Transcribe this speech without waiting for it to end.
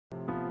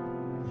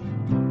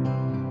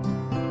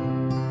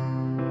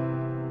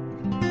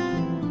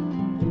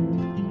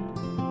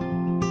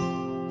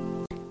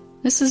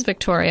This is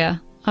Victoria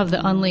of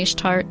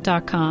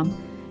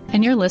theunleashedheart.com,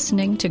 and you're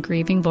listening to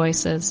Grieving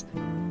Voices,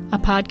 a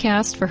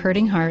podcast for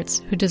hurting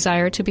hearts who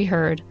desire to be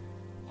heard,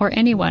 or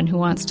anyone who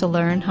wants to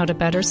learn how to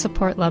better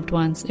support loved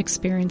ones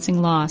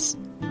experiencing loss.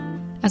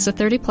 As a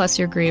 30-plus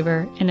year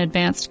griever and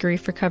advanced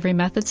grief recovery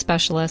method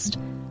specialist,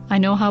 I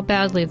know how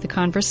badly the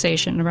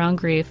conversation around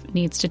grief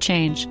needs to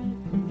change.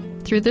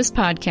 Through this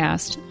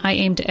podcast, I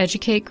aim to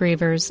educate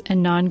grievers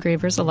and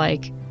non-grievers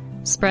alike,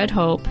 spread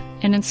hope,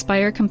 and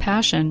inspire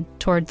compassion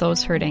toward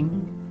those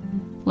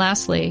hurting.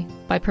 Lastly,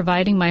 by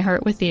providing my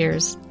heart with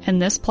ears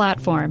and this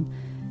platform,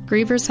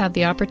 grievers have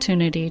the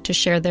opportunity to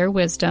share their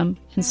wisdom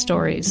and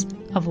stories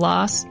of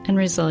loss and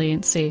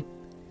resiliency.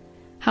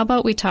 How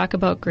about we talk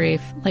about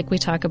grief like we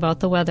talk about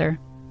the weather?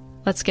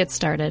 Let's get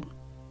started.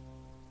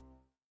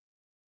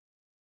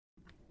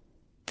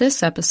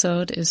 This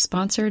episode is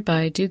sponsored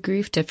by Do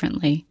Grief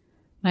Differently,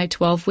 my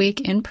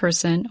 12-week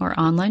in-person or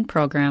online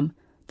program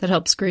that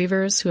helps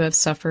grievers who have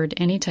suffered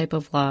any type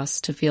of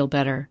loss to feel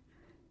better.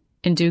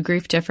 In Do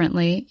Grief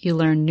Differently, you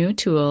learn new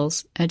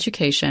tools,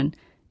 education,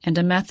 and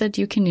a method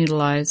you can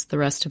utilize the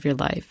rest of your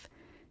life.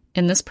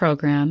 In this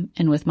program,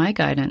 and with my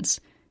guidance,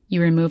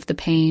 you remove the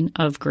pain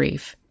of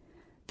grief.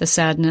 The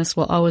sadness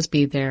will always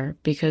be there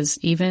because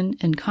even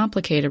in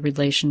complicated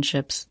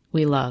relationships,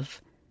 we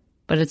love.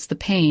 But it's the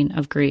pain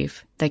of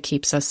grief that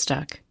keeps us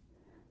stuck.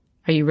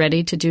 Are you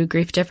ready to do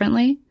grief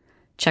differently?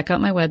 Check out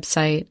my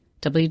website,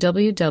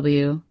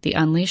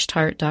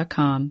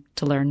 www.theunleashedheart.com,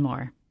 to learn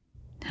more.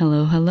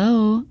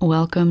 Hello.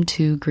 Welcome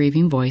to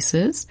Grieving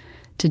Voices.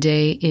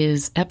 Today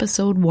is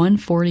episode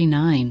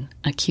 149,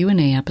 a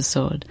Q&A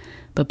episode.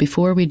 But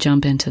before we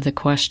jump into the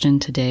question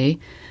today,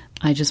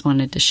 I just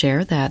wanted to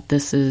share that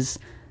this is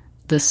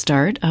the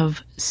start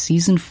of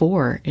season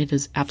 4. It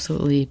is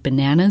absolutely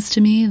bananas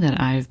to me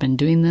that I've been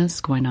doing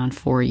this going on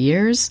 4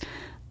 years.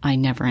 I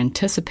never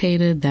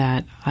anticipated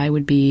that I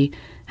would be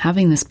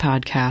having this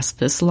podcast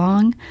this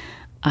long.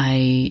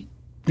 I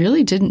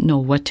really didn't know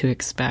what to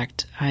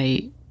expect.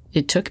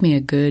 It took me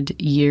a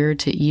good year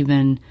to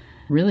even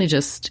really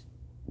just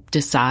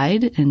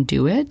decide and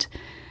do it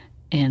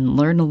and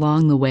learn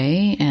along the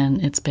way.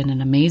 And it's been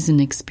an amazing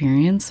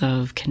experience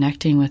of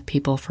connecting with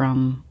people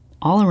from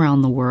all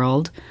around the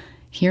world,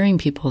 hearing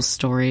people's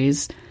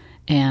stories,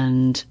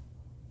 and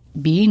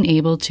being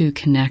able to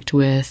connect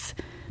with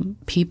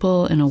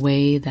people in a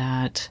way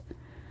that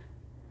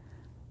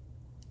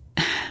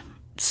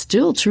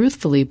still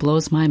truthfully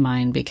blows my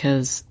mind,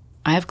 because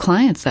I have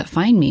clients that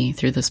find me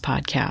through this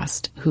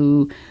podcast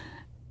who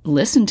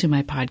listen to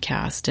my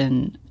podcast,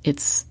 and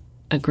it's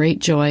a great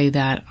joy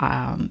that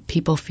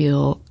people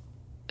feel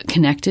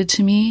connected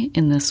to me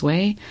in this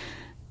way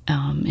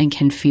and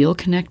can feel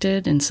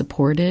connected and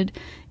supported,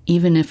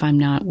 even if I'm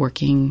not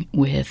working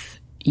with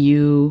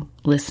you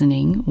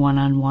listening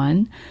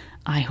one-on-one.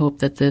 I hope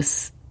that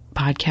this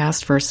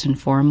podcast, first and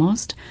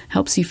foremost,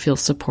 helps you feel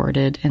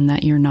supported and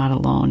that you're not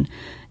alone,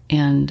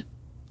 and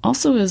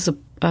also is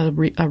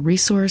a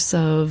resource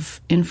of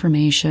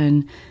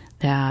information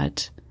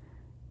that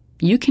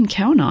you can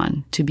count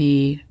on to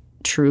be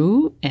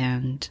true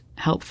and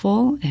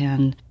helpful,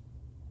 and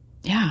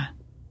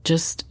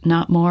just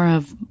not more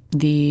of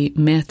the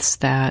myths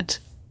that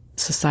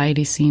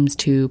society seems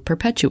to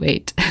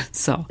perpetuate.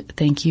 So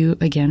thank you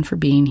again for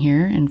being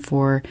here and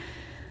for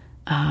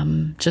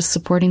just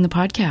supporting the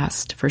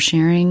podcast, for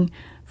sharing,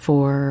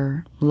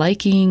 for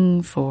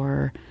liking,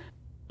 for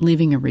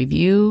leaving a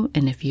review.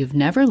 And if you've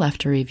never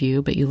left a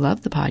review but you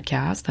love the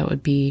podcast, that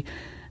would be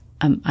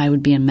I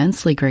would be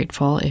immensely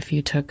grateful if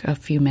you took a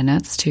few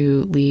minutes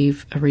to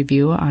leave a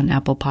review on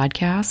Apple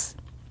Podcasts.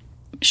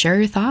 Share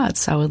your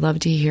thoughts. I would love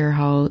to hear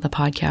how the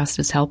podcast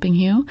is helping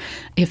you.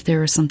 If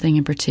there is something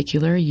in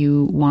particular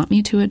you want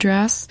me to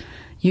address,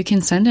 you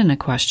can send in a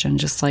question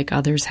just like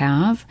others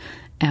have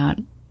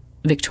at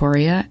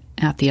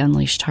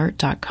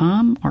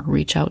victoria@theunleashedheart.com, or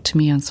reach out to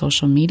me on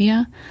social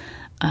media,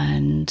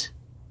 and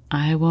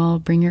I will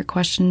bring your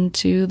question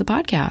to the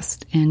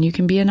podcast, and you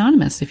can be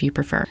anonymous if you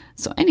prefer.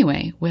 So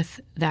anyway,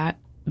 with that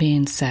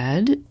being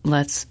said,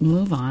 let's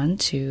move on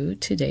to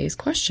today's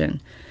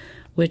question,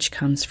 which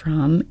comes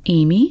from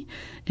Amy,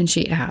 and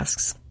she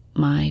asks,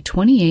 my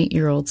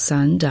 28-year-old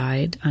son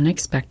died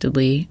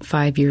unexpectedly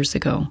 5 years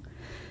ago.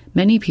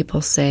 Many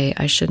people say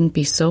I shouldn't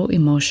be so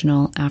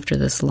emotional after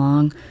this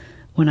long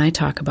when I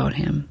talk about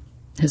him.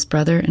 His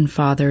brother and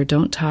father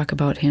don't talk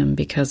about him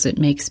because it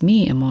makes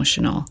me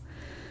emotional.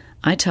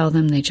 I tell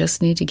them they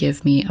just need to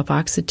give me a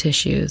box of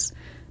tissues,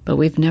 but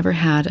we've never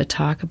had a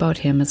talk about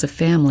him as a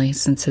family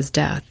since his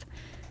death.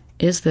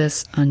 Is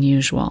this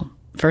unusual?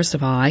 First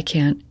of all, I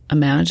can't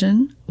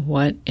imagine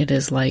what it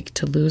is like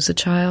to lose a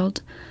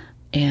child.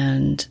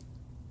 And,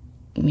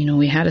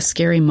 we had a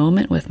scary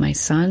moment with my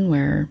son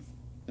where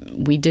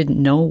we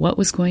didn't know what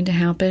was going to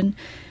happen.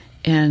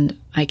 And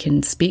I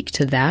can speak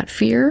to that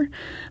fear,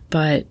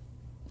 but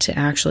to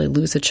actually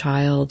lose a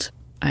child,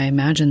 I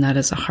imagine that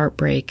is a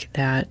heartbreak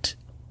that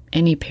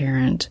any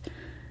parent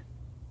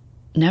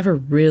never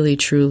really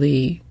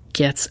truly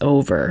gets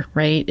over,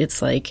 right?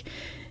 It's like,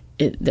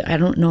 I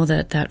don't know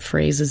that that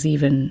phrase is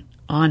even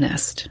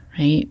honest,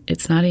 right?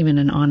 It's not even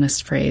an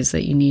honest phrase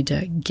that you need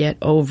to get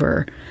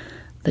over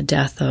the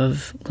death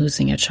of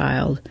losing a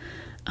child.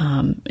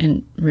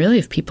 And really,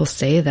 if people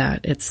say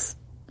that, it's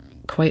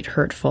quite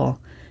hurtful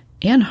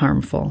and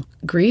harmful.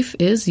 Grief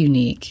is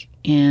unique,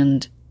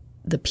 and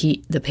the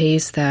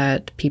pace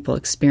that people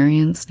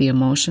experience the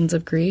emotions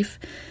of grief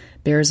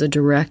bears a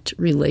direct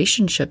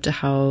relationship to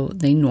how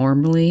they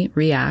normally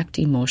react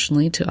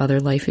emotionally to other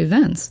life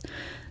events.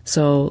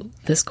 So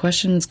this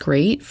question is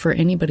great for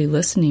anybody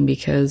listening,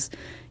 because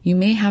you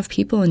may have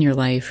people in your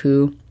life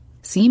who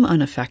seem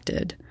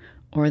unaffected,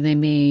 or they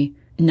may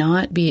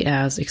not be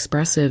as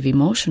expressive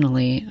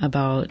emotionally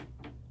about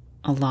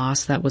a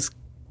loss that was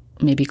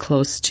maybe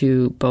close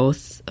to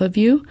both of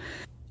you.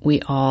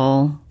 We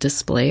all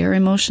display our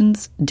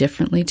emotions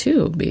differently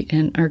too,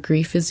 and our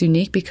grief is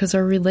unique because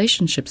our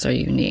relationships are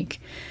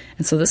unique.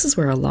 And so this is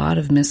where a lot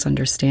of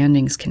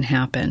misunderstandings can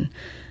happen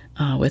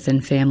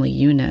within family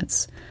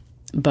units.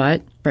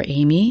 But for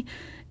Amy,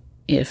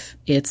 if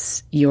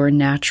it's your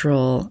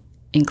natural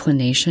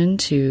inclination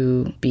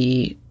to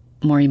be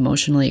more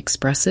emotionally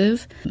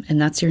expressive, and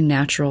that's your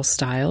natural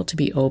style to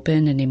be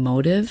open and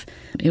emotive,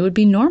 it would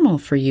be normal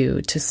for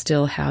you to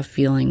still have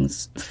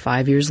feelings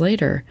 5 years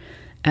later,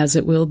 as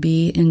it will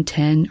be in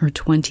 10 or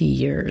 20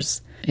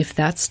 years. If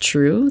that's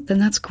true, then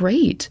that's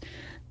great.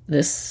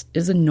 This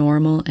is a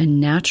normal and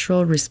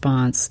natural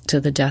response to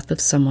the death of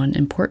someone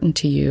important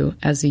to you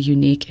as a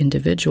unique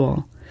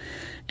individual.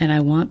 And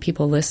I want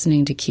people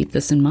listening to keep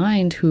this in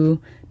mind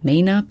who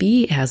may not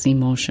be as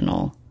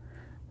emotional,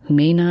 who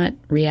may not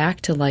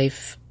react to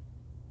life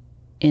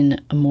in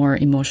a more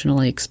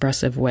emotionally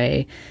expressive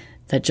way,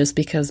 that just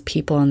because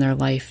people in their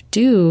life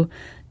do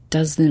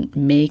doesn't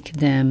make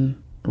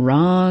them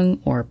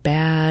wrong or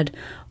bad,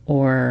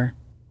 or,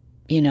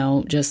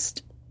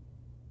 just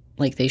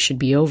like they should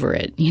be over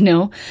it,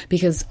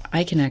 because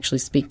I can actually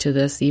speak to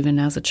this even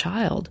as a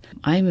child.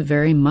 I'm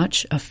very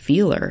much a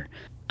feeler.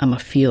 I'm a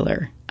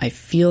feeler. I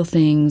feel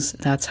things.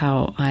 That's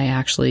how I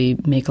actually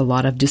make a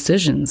lot of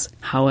decisions,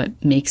 how it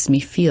makes me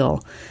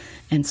feel.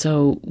 And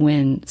so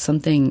when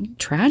something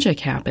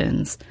tragic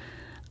happens,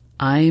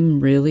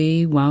 I'm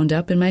really wound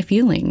up in my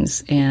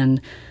feelings.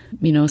 And,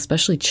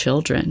 especially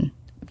children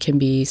can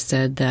be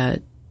said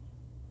that,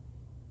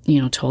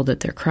 told that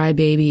they're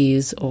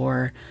crybabies,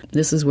 or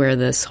this is where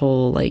this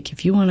whole,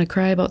 if you want to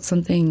cry about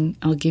something,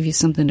 I'll give you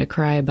something to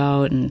cry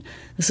about. And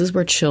this is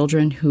where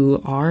children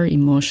who are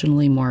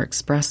emotionally more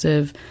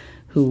expressive,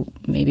 who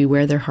maybe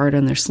wear their heart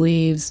on their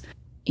sleeves,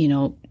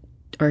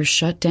 are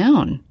shut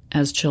down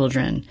as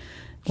children,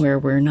 where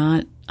we're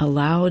not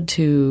allowed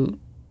to,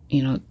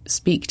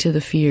 speak to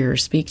the fear,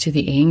 speak to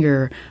the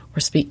anger, or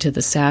speak to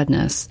the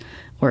sadness,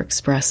 or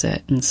express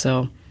it. And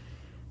so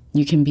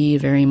you can be a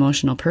very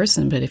emotional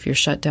person, but if you're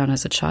shut down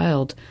as a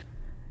child,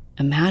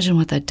 imagine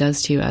what that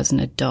does to you as an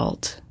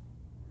adult.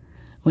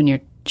 When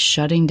you're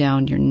shutting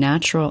down your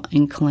natural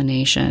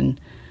inclination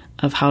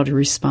of how to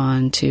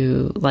respond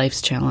to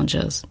life's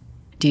challenges.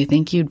 Do you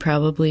think you'd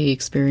probably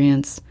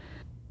experience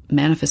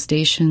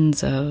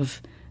manifestations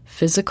of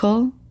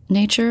physical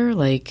nature,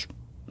 like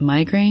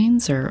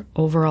migraines or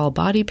overall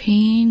body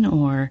pain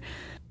or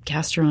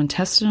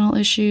gastrointestinal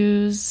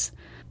issues,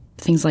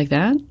 things like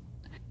that?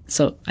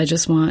 So I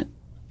just want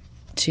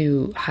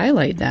to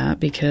highlight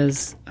that,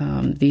 because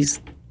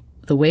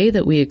the way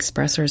that we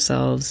express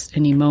ourselves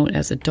and emote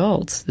as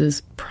adults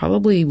is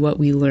probably what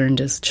we learned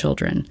as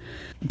children.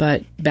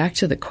 But back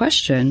to the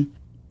question,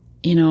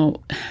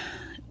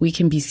 we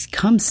can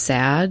become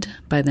sad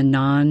by the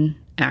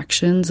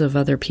non-actions of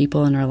other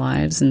people in our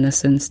lives, in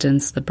this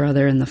instance, the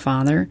brother and the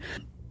father,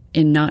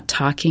 in not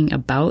talking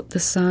about the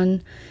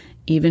son,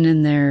 even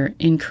in their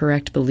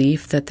incorrect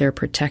belief that they're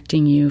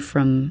protecting you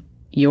from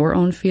your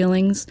own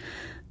feelings.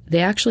 They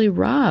actually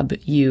rob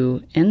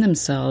you and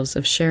themselves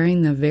of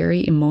sharing the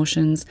very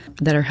emotions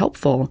that are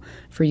helpful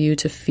for you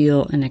to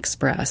feel and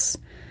express.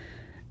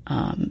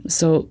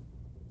 So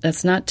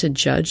that's not to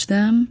judge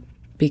them,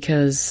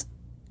 because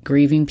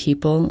grieving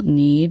people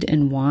need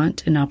and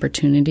want an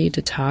opportunity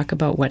to talk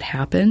about what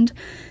happened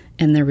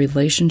and their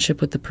relationship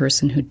with the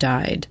person who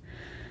died.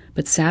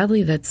 But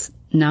sadly, that's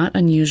not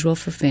unusual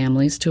for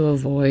families to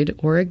avoid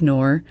or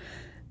ignore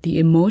the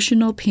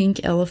emotional pink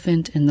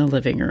elephant in the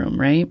living room,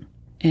 right?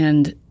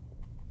 And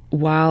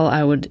while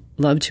I would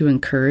love to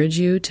encourage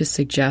you to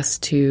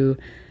suggest to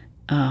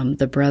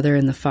the brother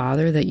and the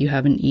father that you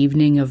have an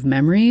evening of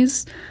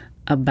memories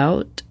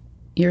about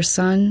your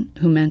son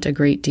who meant a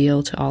great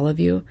deal to all of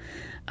you,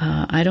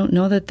 I don't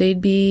know that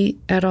they'd be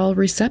at all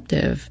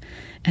receptive.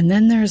 And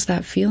then there's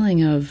that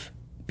feeling of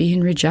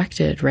being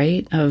rejected,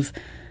 right? Of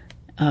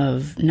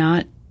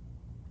not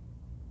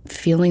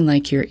feeling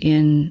like you're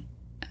in,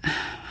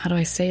 how do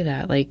I say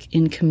that? Like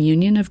in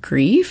communion of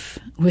grief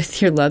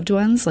with your loved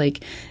ones.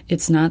 Like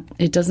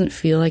it doesn't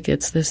feel like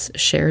it's this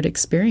shared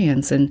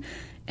experience. And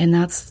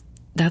that's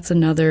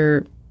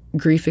another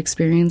grief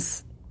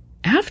experience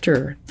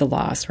after the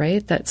loss,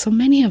 right? That so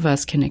many of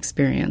us can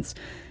experience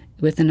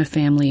within a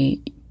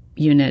family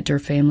unit or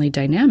family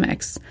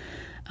dynamics.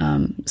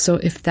 So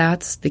if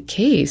that's the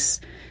case,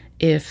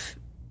 if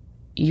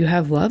you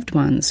have loved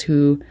ones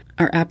who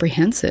are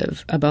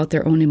apprehensive about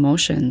their own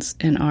emotions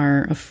and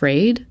are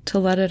afraid to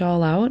let it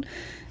all out.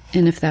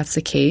 And if that's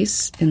the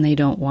case and they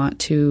don't want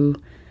to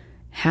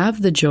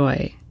have the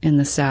joy and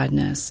the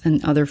sadness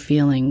and other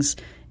feelings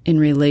in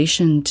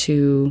relation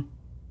to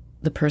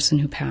the person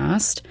who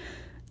passed,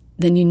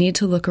 then you need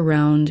to look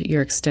around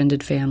your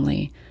extended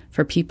family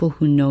for people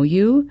who know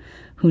you,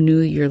 who knew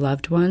your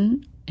loved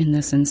one, in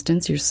this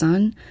instance, your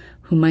son,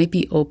 who might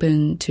be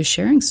open to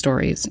sharing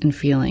stories and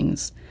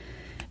feelings.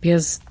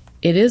 Because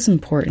it is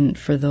important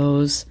for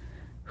those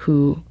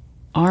who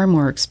are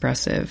more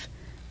expressive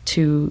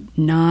to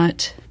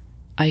not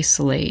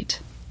isolate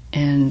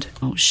and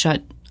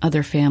shut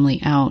other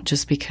family out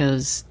just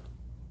because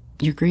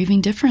you're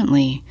grieving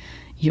differently.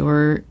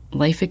 Your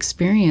life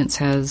experience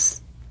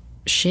has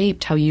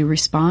shaped how you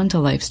respond to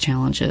life's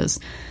challenges.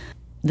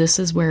 This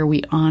is where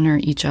we honor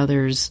each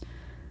other's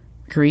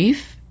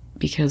grief,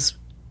 because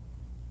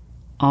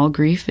all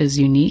grief is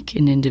unique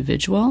and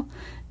individual,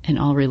 and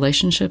all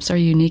relationships are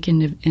unique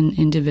and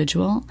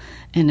individual,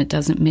 and it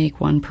doesn't make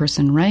one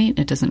person right,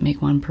 it doesn't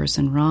make one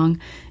person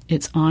wrong.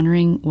 It's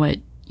honoring what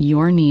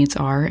your needs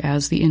are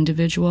as the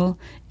individual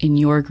in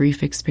your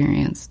grief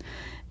experience.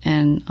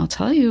 And I'll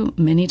tell you,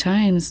 many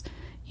times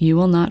you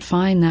will not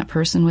find that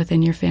person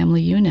within your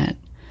family unit.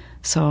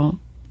 So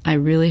I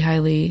really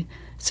highly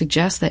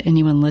suggest that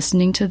anyone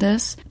listening to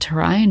this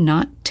try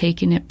not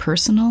taking it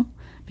personal,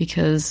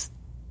 because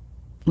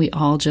we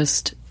all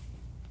just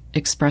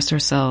express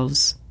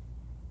ourselves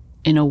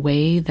in a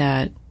way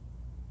that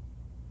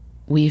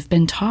we've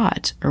been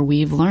taught or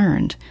we've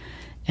learned.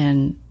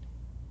 And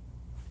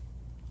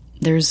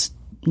there's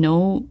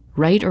no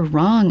right or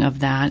wrong of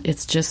that.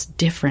 It's just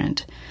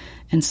different.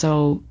 And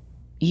so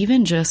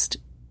even just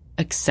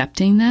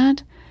accepting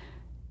that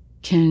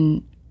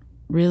can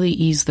really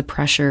ease the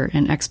pressure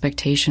and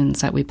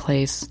expectations that we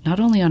place not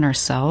only on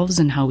ourselves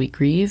and how we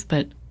grieve,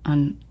 but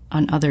on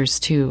others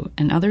too,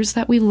 and others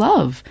that we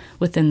love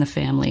within the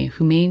family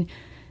who may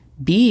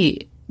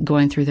be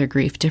going through their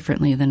grief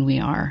differently than we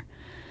are.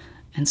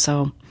 And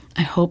so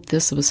I hope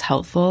this was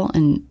helpful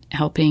in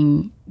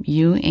helping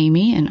you,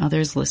 Amy, and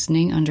others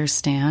listening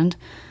understand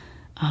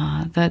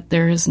that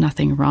there is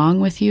nothing wrong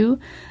with you,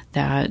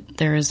 that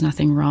there is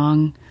nothing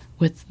wrong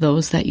with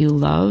those that you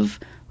love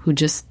who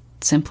just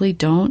simply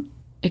don't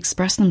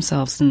express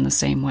themselves in the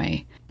same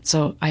way.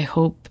 So I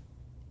hope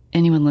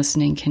anyone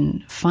listening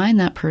can find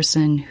that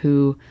person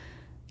who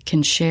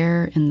can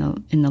share in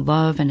the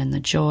love and in the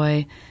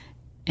joy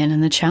and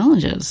in the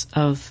challenges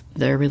of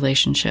their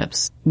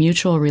relationships,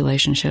 mutual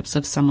relationships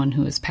of someone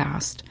who has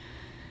passed.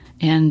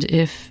 And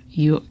if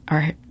you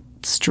are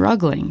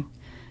struggling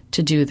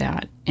to do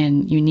that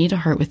and you need a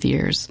heart with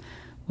ears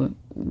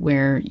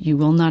where you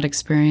will not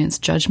experience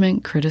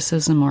judgment,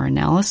 criticism, or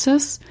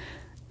analysis,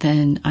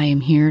 then I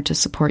am here to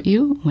support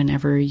you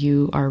whenever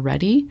you are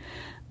ready.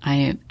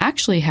 I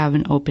actually have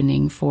an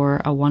opening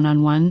for a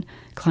one-on-one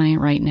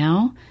client right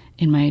now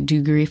in my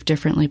Do Grief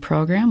Differently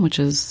program, which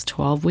is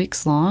 12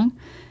 weeks long.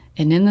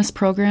 And in this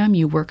program,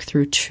 you work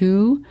through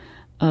 2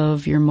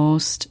 of your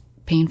most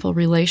painful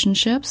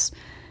relationships.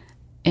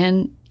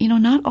 And,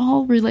 not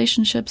all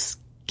relationships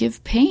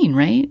give pain,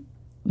 right?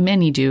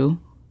 Many do.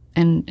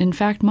 And in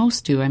fact,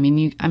 most do. I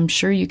mean, I'm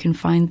sure you can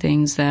find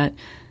things that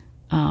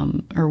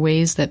are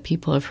ways that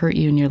people have hurt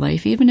you in your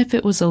life, even if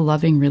it was a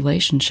loving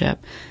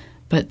relationship.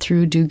 But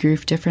through Do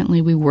Grief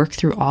Differently, we work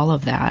through all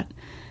of that.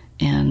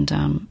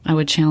 And I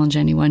would challenge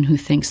anyone who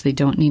thinks they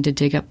don't need to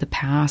dig up the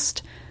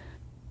past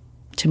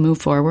to move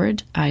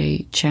forward.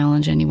 I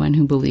challenge anyone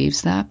who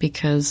believes that,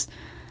 because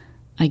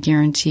I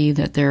guarantee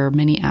that there are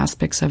many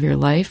aspects of your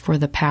life where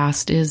the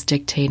past is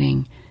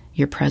dictating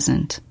your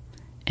present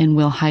and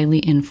will highly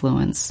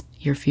influence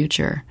your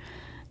future.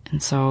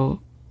 And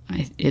so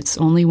it's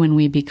only when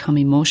we become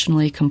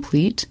emotionally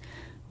complete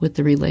with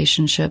the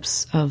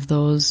relationships of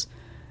those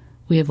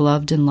we have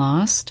loved and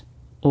lost,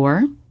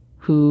 or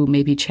who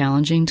may be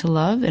challenging to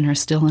love and are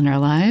still in our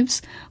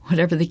lives,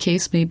 whatever the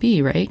case may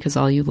be, right? Because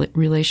all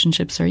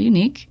relationships are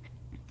unique,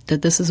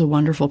 that this is a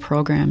wonderful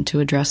program to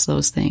address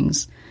those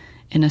things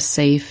in a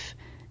safe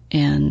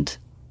and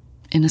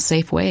in a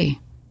safe way.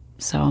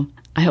 So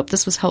I hope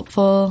this was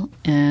helpful.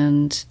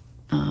 And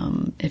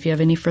if you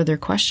have any further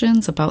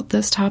questions about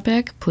this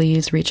topic,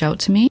 please reach out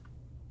to me.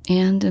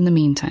 And in the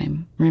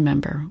meantime,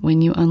 remember,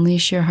 when you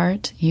unleash your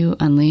heart, you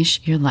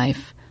unleash your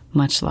life.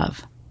 Much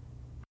love.